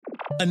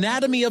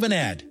Anatomy of an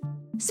ad.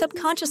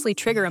 Subconsciously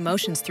trigger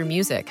emotions through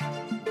music.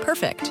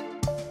 Perfect.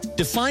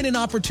 Define an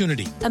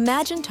opportunity.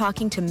 Imagine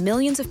talking to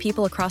millions of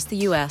people across the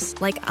U.S.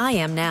 like I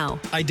am now.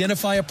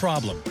 Identify a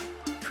problem.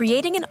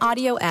 Creating an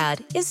audio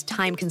ad is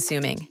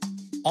time-consuming.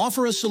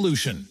 Offer a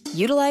solution.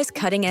 Utilize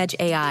cutting-edge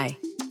AI.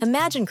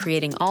 Imagine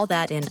creating all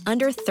that in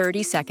under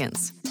 30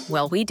 seconds.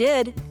 Well, we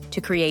did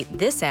to create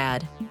this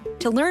ad.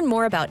 To learn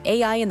more about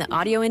AI in the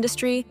audio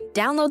industry,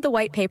 download the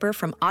white paper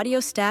from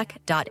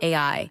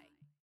audiostack.ai.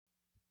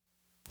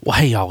 Well,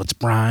 hey, y'all, it's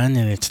Brian,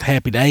 and it's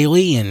Happy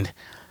Daily, and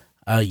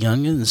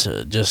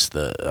youngins, just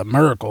a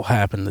miracle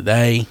happened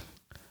today.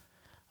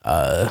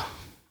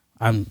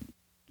 I'm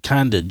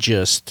kind of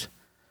just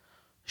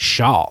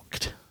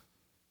shocked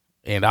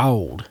and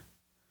old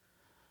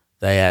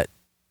that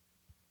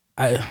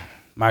the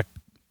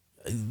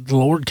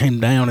Lord came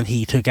down and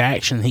He took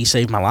action. He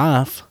saved my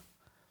life,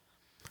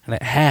 and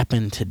it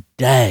happened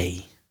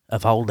today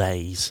of all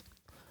days.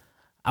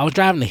 I was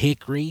driving to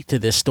Hickory to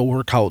this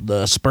store called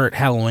the Spirit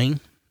Halloween.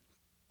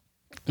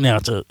 Now,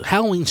 it's a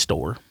Halloween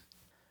store,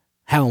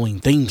 Halloween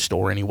themed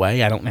store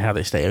anyway. I don't know how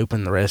they stay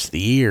open the rest of the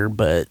year,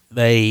 but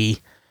they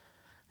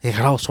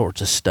got all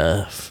sorts of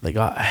stuff. They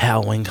got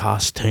Halloween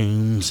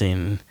costumes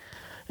and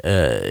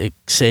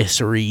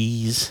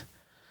accessories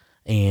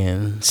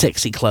and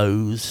sexy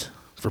clothes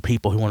for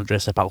people who want to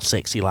dress up all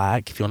sexy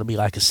like. If you want to be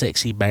like a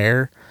sexy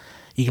bear,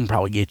 you can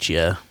probably get you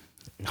a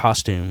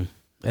costume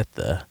at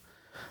a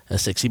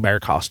sexy bear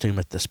costume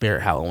at the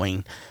Spirit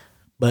Halloween.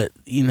 But,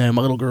 you know,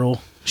 my little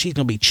girl, she's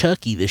going to be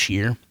Chucky this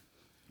year,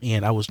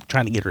 and I was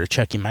trying to get her a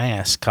Chucky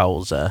mask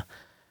because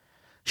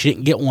she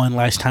didn't get one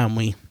last time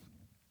we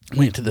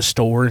went to the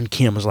store, and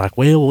Kim was like,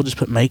 well, we'll just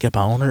put makeup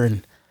on her,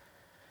 and,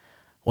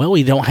 well,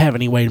 we don't have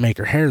any way to make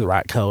her hair the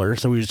right color,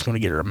 so we were just going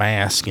to get her a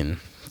mask, and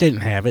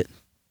didn't have it.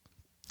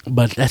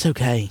 But that's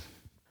okay,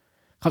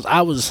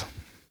 because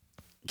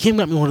Kim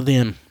got me one of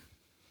them,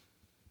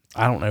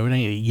 I don't know, it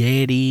ain't a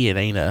Yeti, it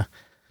ain't a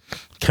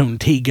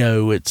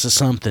Contigo, it's a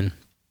something,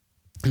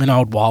 an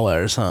old wallet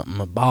or something,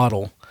 a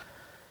bottle.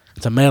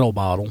 It's a metal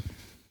bottle.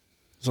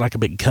 It's like a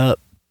big cup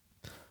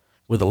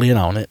with a lid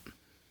on it,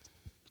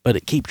 but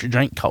it keeps your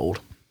drink cold.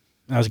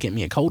 I was getting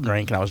me a cold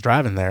drink, and I was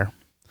driving there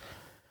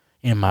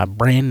in my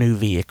brand new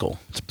vehicle.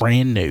 It's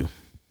brand new.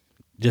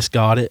 Just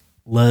got it.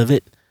 Love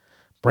it.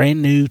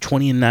 Brand new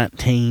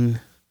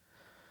 2019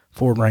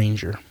 Ford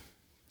Ranger.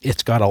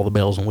 It's got all the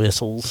bells and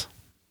whistles.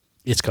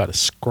 It's got a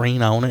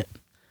screen on it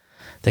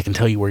that can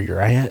tell you where you're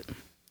at.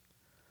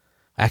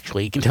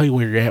 Actually, it can tell you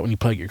where you're at when you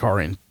plug your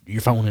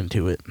phone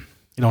into it.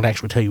 It don't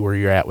actually tell you where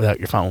you're at without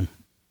your phone.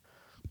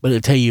 But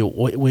it'll tell you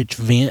which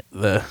vent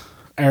the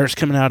air's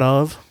coming out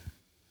of.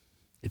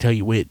 It'll tell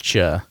you which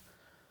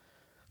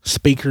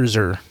speakers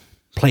are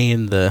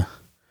playing the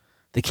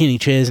Kenny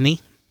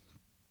Chesney.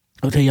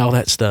 It'll tell you all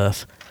that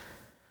stuff.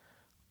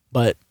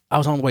 But I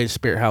was on the way to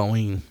Spirit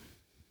Halloween,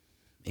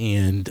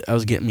 and I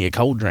was getting me a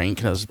cold drink,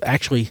 and I was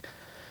actually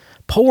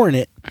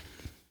pouring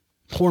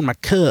my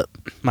cup,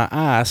 my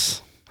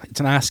ice. It's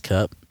an ice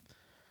cup.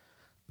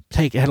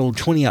 I had a little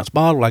 20-ounce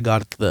bottle I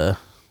got at the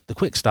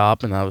Quick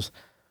Stop, and I was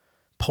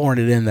pouring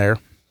it in there.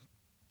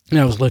 And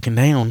I was looking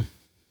down.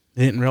 I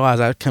didn't realize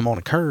I'd come on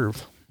a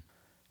curve.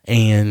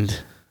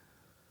 And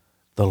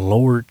the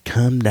Lord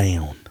come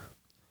down.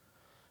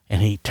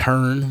 And He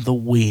turned the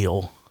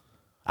wheel.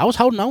 I was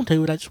holding on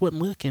to it. I just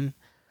wasn't looking. I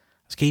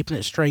was keeping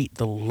it straight.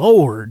 The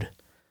Lord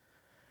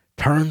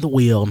turned the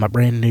wheel. My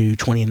brand new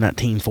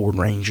 2019 Ford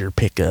Ranger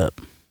pickup.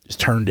 Just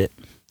turned it.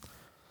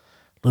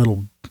 I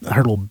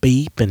heard a little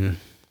beep, and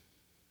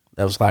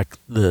that was like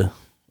the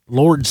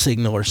Lord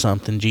signal or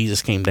something.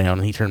 Jesus came down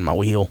and He turned my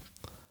wheel.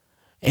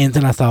 And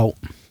then I thought,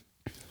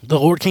 the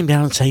Lord came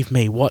down and saved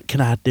me. What can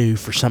I do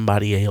for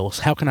somebody else?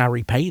 How can I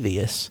repay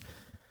this?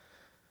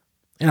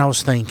 And I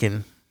was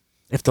thinking,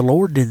 if the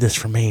Lord did this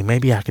for me,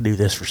 maybe I could do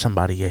this for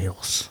somebody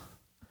else.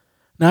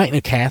 Now, I ain't no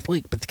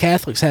Catholic, but the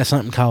Catholics have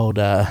something called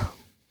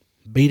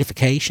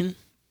beatification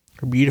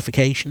or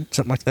beautification,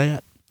 something like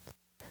that.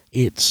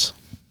 It's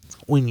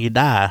when you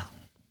die,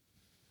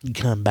 you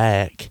come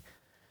back,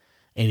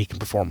 and you can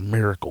perform a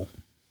miracle.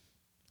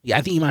 Yeah,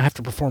 I think you might have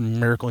to perform a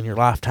miracle in your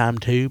lifetime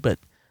too, but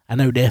I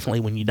know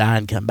definitely when you die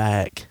and come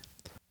back.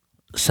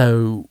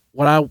 So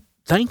what I want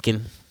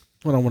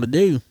to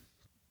do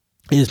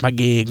is my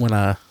gig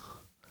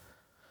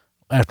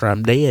after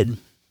I'm dead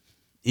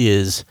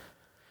is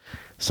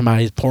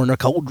somebody's pouring a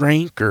cold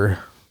drink or,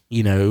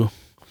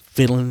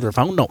 fiddling with their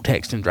phone. Don't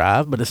text and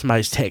drive, but if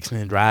somebody's texting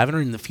and driving,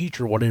 or in the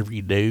future, whatever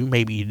you do,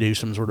 maybe you do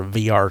some sort of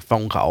VR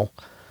phone call,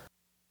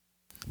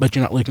 but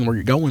you're not looking where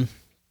you're going.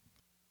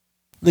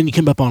 Then you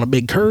come up on a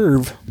big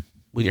curve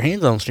with your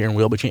hands on the steering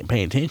wheel, but you ain't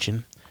paying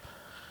attention.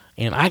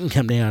 And I can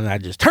come down and I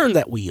just turn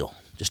that wheel.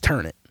 Just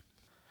turn it.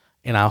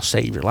 And I'll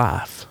save your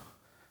life.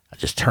 I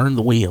just turn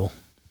the wheel.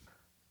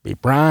 Be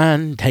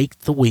Brian, take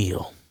the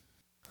wheel.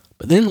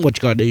 But then what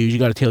you got to do is you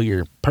got to tell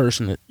your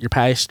person, your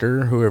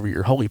pastor, whoever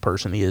your holy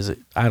person is.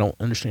 I don't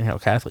understand how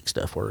Catholic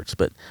stuff works,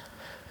 but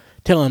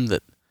tell them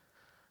that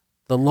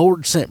the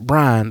Lord sent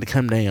Brian to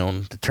come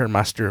down to turn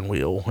my steering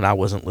wheel when I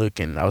wasn't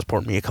looking. I was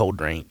pouring me a cold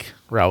drink,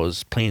 where I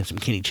was playing some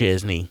Kenny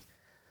Chesney.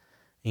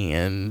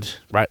 And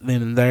right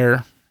then and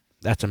there,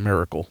 that's a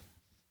miracle.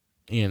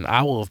 And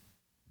I will have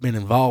been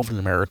involved in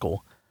a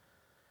miracle.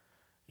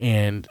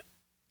 And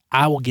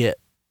I will get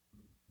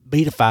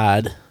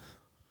beatified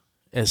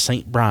as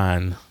St.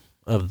 Brian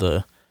of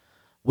the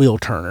Wheel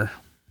Turner.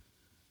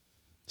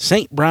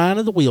 St. Brian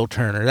of the Wheel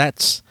Turner,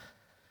 that's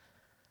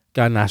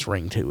got a nice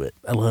ring to it.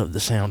 I love the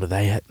sound of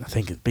that. I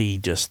think it'd be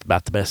just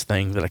about the best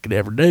thing that I could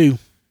ever do.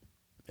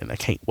 And I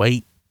can't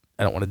wait.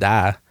 I don't want to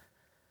die.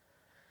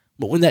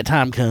 But when that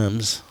time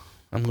comes,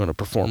 I'm going to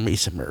perform me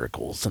some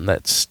miracles. And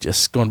that's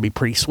just going to be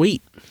pretty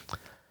sweet.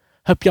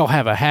 Hope y'all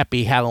have a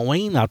happy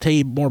Halloween. I'll tell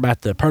you more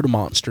about the Proto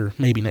Monster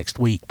maybe next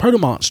week. Proto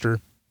Monster,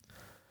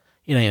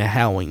 it ain't a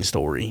Halloween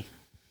story.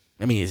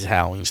 I mean, it's a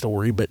Halloween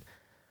story, but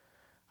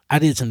I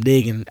did some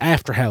digging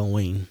after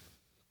Halloween.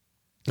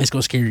 It's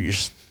going to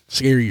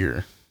scare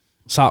your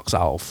socks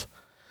off,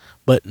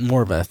 but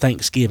more of a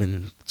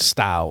Thanksgiving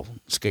style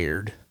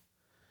scared.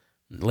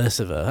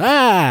 Less of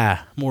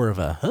a, more of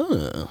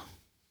a,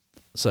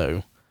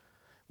 So,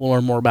 we'll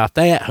learn more about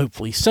that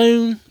hopefully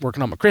soon.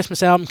 Working on my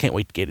Christmas album. Can't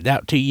wait to get it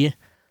out to you.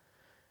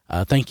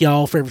 Thank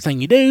y'all for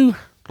everything you do.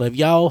 Love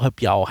y'all.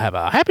 Hope y'all have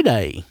a happy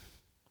day.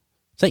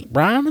 St.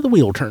 Brian of the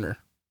Wheel Turner.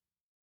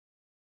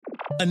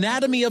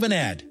 Anatomy of an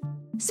ad.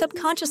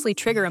 Subconsciously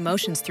trigger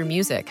emotions through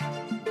music.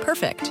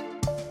 Perfect.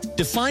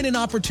 Define an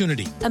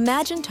opportunity.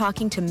 Imagine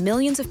talking to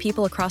millions of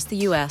people across the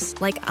U.S.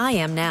 like I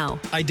am now.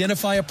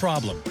 Identify a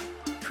problem.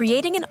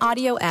 Creating an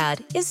audio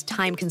ad is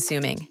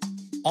time-consuming.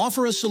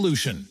 Offer a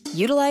solution.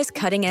 Utilize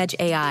cutting-edge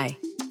AI.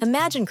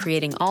 Imagine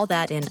creating all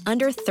that in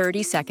under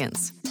 30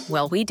 seconds.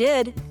 Well, we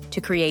did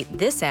to create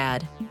this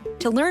ad.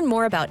 To learn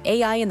more about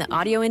AI in the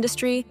audio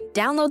industry,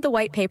 download the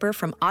white paper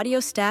from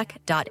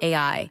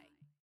audiostack.ai.